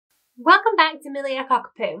Welcome back to Miniature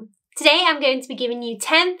Cockapoo. Today I'm going to be giving you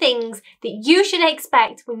 10 things that you should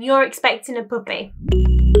expect when you're expecting a puppy.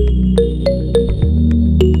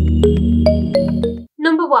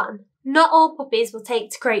 Number 1. Not all puppies will take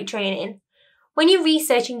to crate training. When you're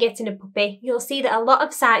researching getting a puppy, you'll see that a lot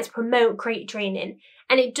of sites promote crate training,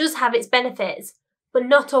 and it does have its benefits, but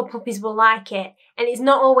not all puppies will like it, and it's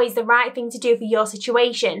not always the right thing to do for your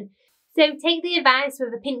situation. So take the advice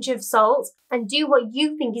with a pinch of salt and do what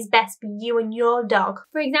you think is best for you and your dog.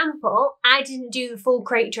 For example, I didn't do the full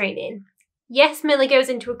crate training. Yes, Millie goes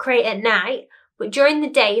into a crate at night, but during the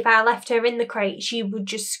day if I left her in the crate, she would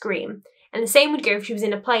just scream. And the same would go if she was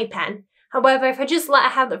in a playpen. However, if I just let her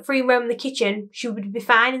have the free roam in the kitchen, she would be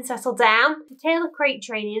fine and settle down. To tailor crate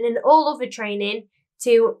training and all other training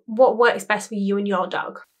to what works best for you and your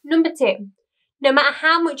dog. Number 2. No matter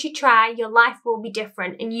how much you try, your life will be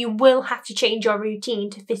different and you will have to change your routine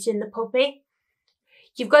to fit in the puppy.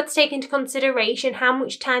 You've got to take into consideration how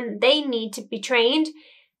much time they need to be trained,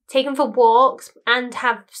 take them for walks and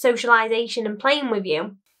have socialisation and playing with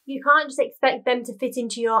you. You can't just expect them to fit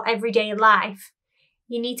into your everyday life.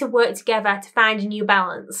 You need to work together to find a new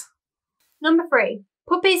balance. Number 3.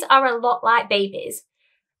 Puppies are a lot like babies.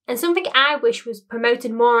 And something I wish was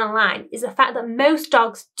promoted more online is the fact that most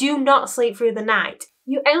dogs do not sleep through the night.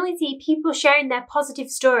 You only see people sharing their positive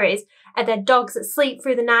stories of their dogs that sleep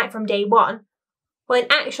through the night from day one. Well, in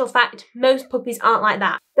actual fact, most puppies aren't like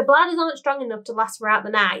that. The bladders aren't strong enough to last throughout the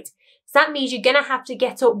night. So that means you're going to have to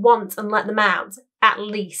get up once and let them out, at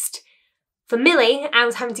least. For Millie, I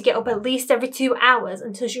was having to get up at least every 2 hours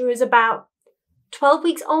until she was about 12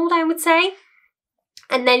 weeks old, I would say.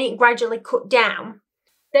 And then it gradually cut down.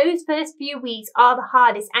 Those first few weeks are the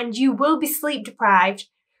hardest and you will be sleep deprived,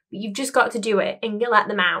 but you've just got to do it and let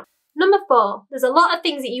them out. Number 4, there's a lot of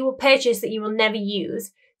things that you will purchase that you will never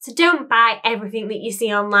use, so don't buy everything that you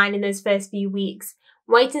see online in those first few weeks.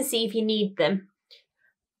 Wait and see if you need them.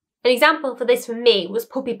 An example for this for me was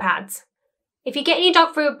puppy pads. If you're getting your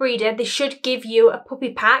dog through a breeder, they should give you a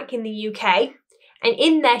puppy pack in the UK, and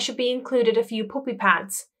in there should be included a few puppy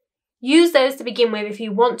pads. Use those to begin with if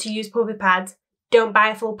you want to use puppy pads. Don't buy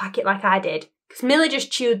a full packet like I did, because Millie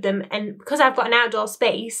just chewed them, and because I've got an outdoor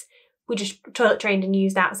space, we just toilet trained and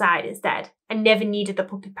used outside instead, and never needed the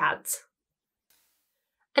puppy pads.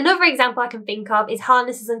 Another example I can think of is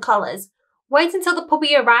harnesses and collars. Wait until the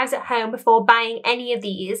puppy arrives at home before buying any of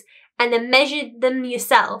these, and then measure them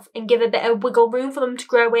yourself and give a bit of wiggle room for them to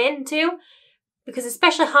grow into, because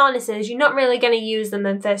especially harnesses, you're not really going to use them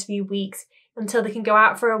in the first few weeks until they can go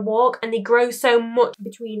out for a walk, and they grow so much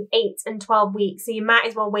between 8 and 12 weeks, so you might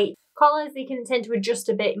as well wait. Collars, they can tend to adjust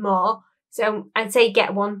a bit more, so I'd say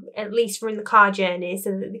get one, at least for in the car journey,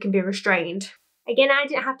 so that they can be restrained. Again, I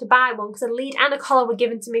didn't have to buy one because a lead and a collar were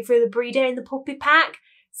given to me through the breeder in the puppy pack,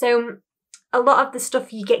 so a lot of the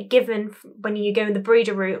stuff you get given when you go the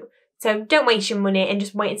breeder route, so don't waste your money and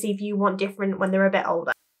just wait and see if you want different when they're a bit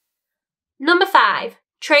older. Number 5.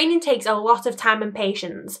 Training takes a lot of time and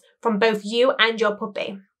patience from both you and your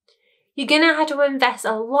puppy. You're going to have to invest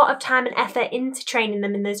a lot of time and effort into training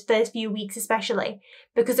them in those first few weeks especially,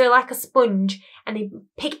 because they're like a sponge and they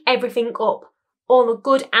pick everything up, all the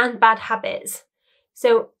good and bad habits.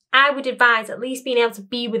 So I would advise at least being able to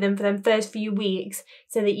be with them for them first few weeks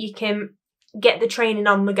so that you can get the training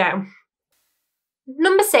on the go.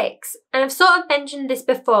 Number 6, and I've sort of mentioned this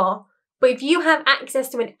before, but if you have access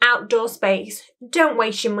to an outdoor space, don't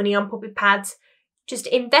waste your money on puppy pads. Just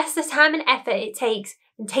invest the time and effort it takes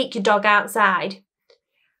and take your dog outside.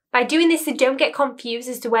 By doing this, they don't get confused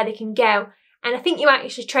as to where they can go, and I think you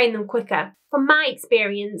actually train them quicker. From my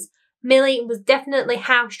experience, Millie was definitely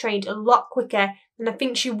house trained a lot quicker than I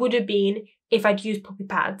think she would have been if I'd used puppy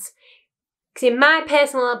pads. Because in my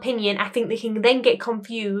personal opinion, I think they can then get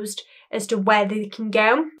confused as to where they can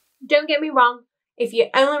go. Don't get me wrong. If you're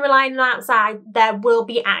only relying on outside, there will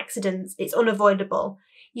be accidents. It's unavoidable.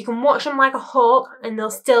 You can watch them like a hawk and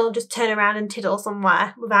they'll still just turn around and tiddle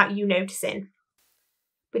somewhere without you noticing.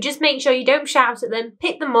 But just make sure you don't shout at them,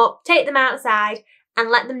 pick them up, take them outside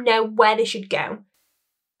and let them know where they should go.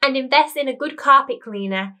 And invest in a good carpet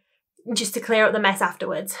cleaner just to clear up the mess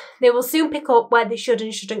afterwards. They will soon pick up where they should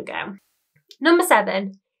and shouldn't go. Number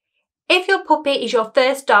 7. If your puppy is your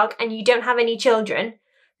first dog and you don't have any children,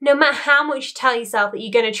 no matter how much you tell yourself that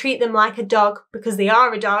you're going to treat them like a dog because they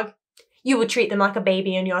are a dog, you will treat them like a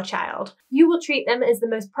baby and your child. You will treat them as the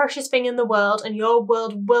most precious thing in the world and your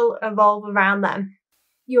world will evolve around them.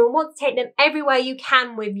 You will want to take them everywhere you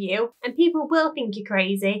can with you and people will think you're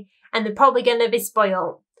crazy and they're probably going to be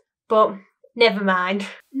spoiled. But never mind.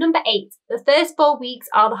 Number 8. The first 4 weeks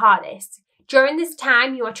are the hardest. During this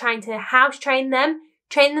time, you are trying to house train them,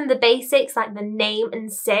 train them the basics like the name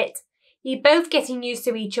and sit. You're both getting used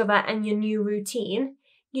to each other and your new routine.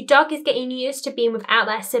 Your dog is getting used to being without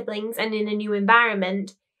their siblings and in a new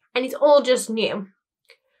environment, and it's all just new.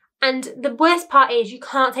 And the worst part is you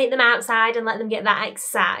can't take them outside and let them get that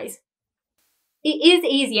exercise. It is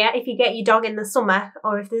easier if you get your dog in the summer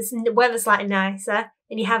or if the weather's slightly nicer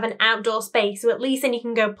and you have an outdoor space, so at least then you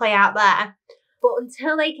can go play out there. But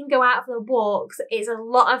until they can go out for the walks, it's a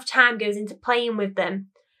lot of time goes into playing with them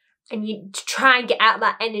and you try and get out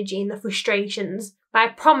that energy and the frustrations. But I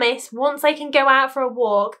promise, once they can go out for a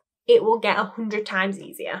walk, it will get 100 times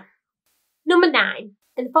easier. Number 9,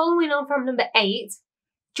 and following on from number 8,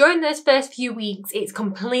 during those first few weeks, it's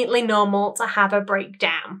completely normal to have a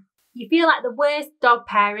breakdown. You feel like the worst dog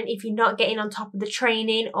parent if you're not getting on top of the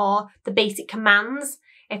training or the basic commands.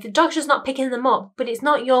 If the dog's just not picking them up, but it's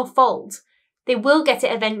not your fault. They will get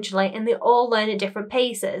it eventually and they all learn at different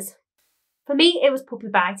paces. For me, it was puppy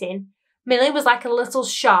biting. Millie was like a little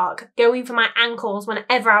shark going for my ankles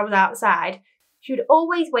whenever I was outside. She would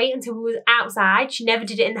always wait until we was outside. She never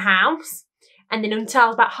did it in the house. And then until I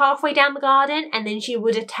was about halfway down the garden, and then she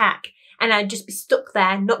would attack. And I'd just be stuck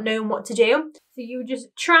there, not knowing what to do. So you would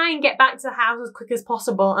just try and get back to the house as quick as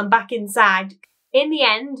possible and back inside. In the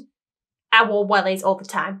end, I wore wellies all the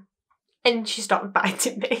time. And she stopped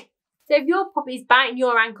biting me. So if your puppy's biting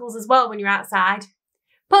your ankles as well when you're outside,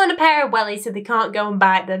 put on a pair of wellies so they can't go and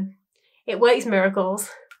bite them. It works miracles.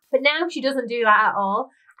 But now she doesn't do that at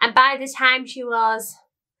all. And by the time she was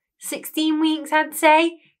 16 weeks, I'd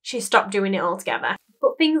say, she stopped doing it altogether.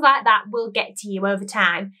 But things like that will get to you over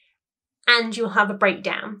time and you'll have a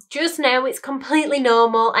breakdown. Just know it's completely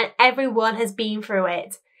normal and everyone has been through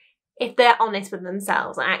it if they're honest with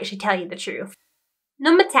themselves and actually tell you the truth.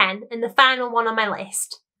 Number 10, and the final one on my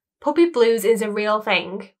list, puppy blues is a real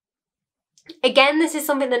thing. Again, this is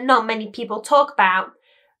something that not many people talk about,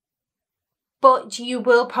 but you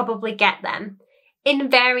will probably get them in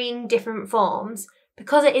varying different forms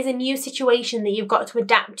because it is a new situation that you've got to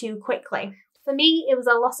adapt to quickly. For me, it was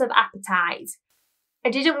a loss of appetite. I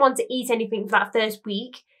didn't want to eat anything for that first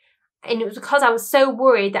week, and it was because I was so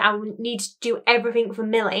worried that I would need to do everything for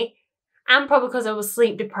Millie, and probably because I was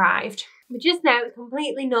sleep deprived. But just now, it's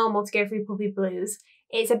completely normal to go through puppy blues.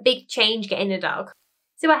 It's a big change getting a dog.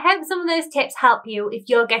 So I hope some of those tips help you if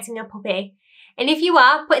you're getting a puppy. And if you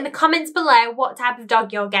are, put in the comments below what type of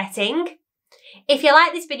dog you're getting. If you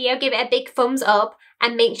like this video, give it a big thumbs up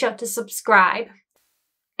and make sure to subscribe.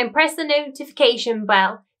 And press the notification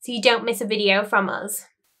bell so you don't miss a video from us.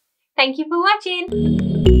 Thank you for watching.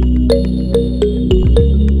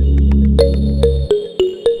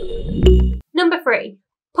 Number 3,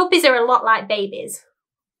 puppies are a lot like babies.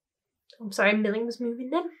 I'm sorry, Millie was moving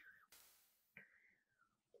them.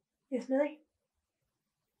 Yes, Millie?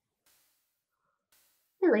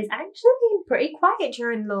 Millie's actually been pretty quiet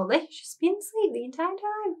during all this. She's been asleep the entire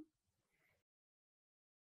time.